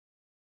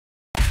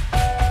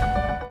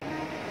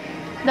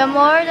The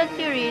more that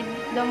you read,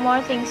 the more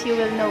things you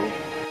will know.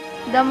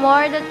 The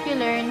more that you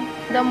learn,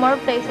 the more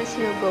places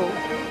you'll go.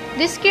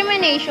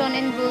 Discrimination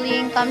and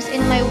bullying comes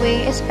in my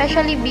way,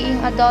 especially being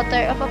a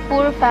daughter of a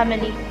poor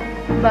family.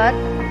 But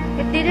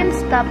it didn't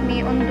stop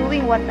me on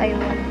doing what I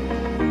want.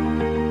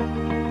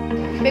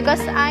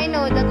 Because I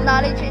know that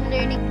knowledge and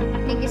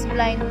learning is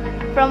blind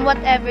from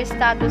whatever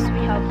status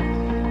we have.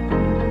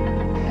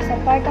 As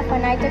a part of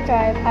an AETA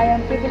tribe, I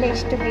am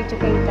privileged to be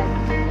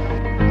educated.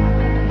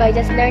 By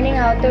just learning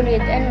how to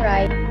read and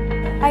write,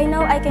 I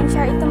know I can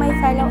share it to my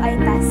fellow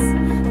AETAs.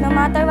 No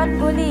matter what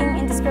bullying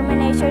and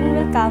discrimination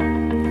will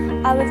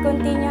come, I will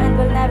continue and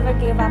will never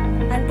give up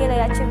until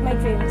I achieve my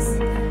dreams.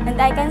 And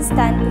I can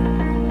stand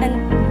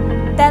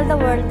and tell the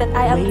world that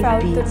I am proud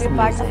to be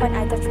part of an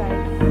AETA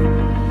tribe.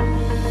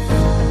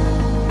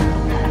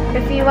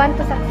 If you want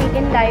to succeed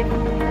in life,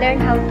 learn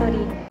how to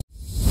read.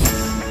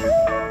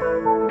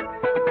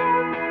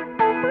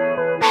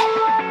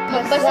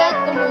 Basa'T,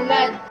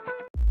 Umunlad.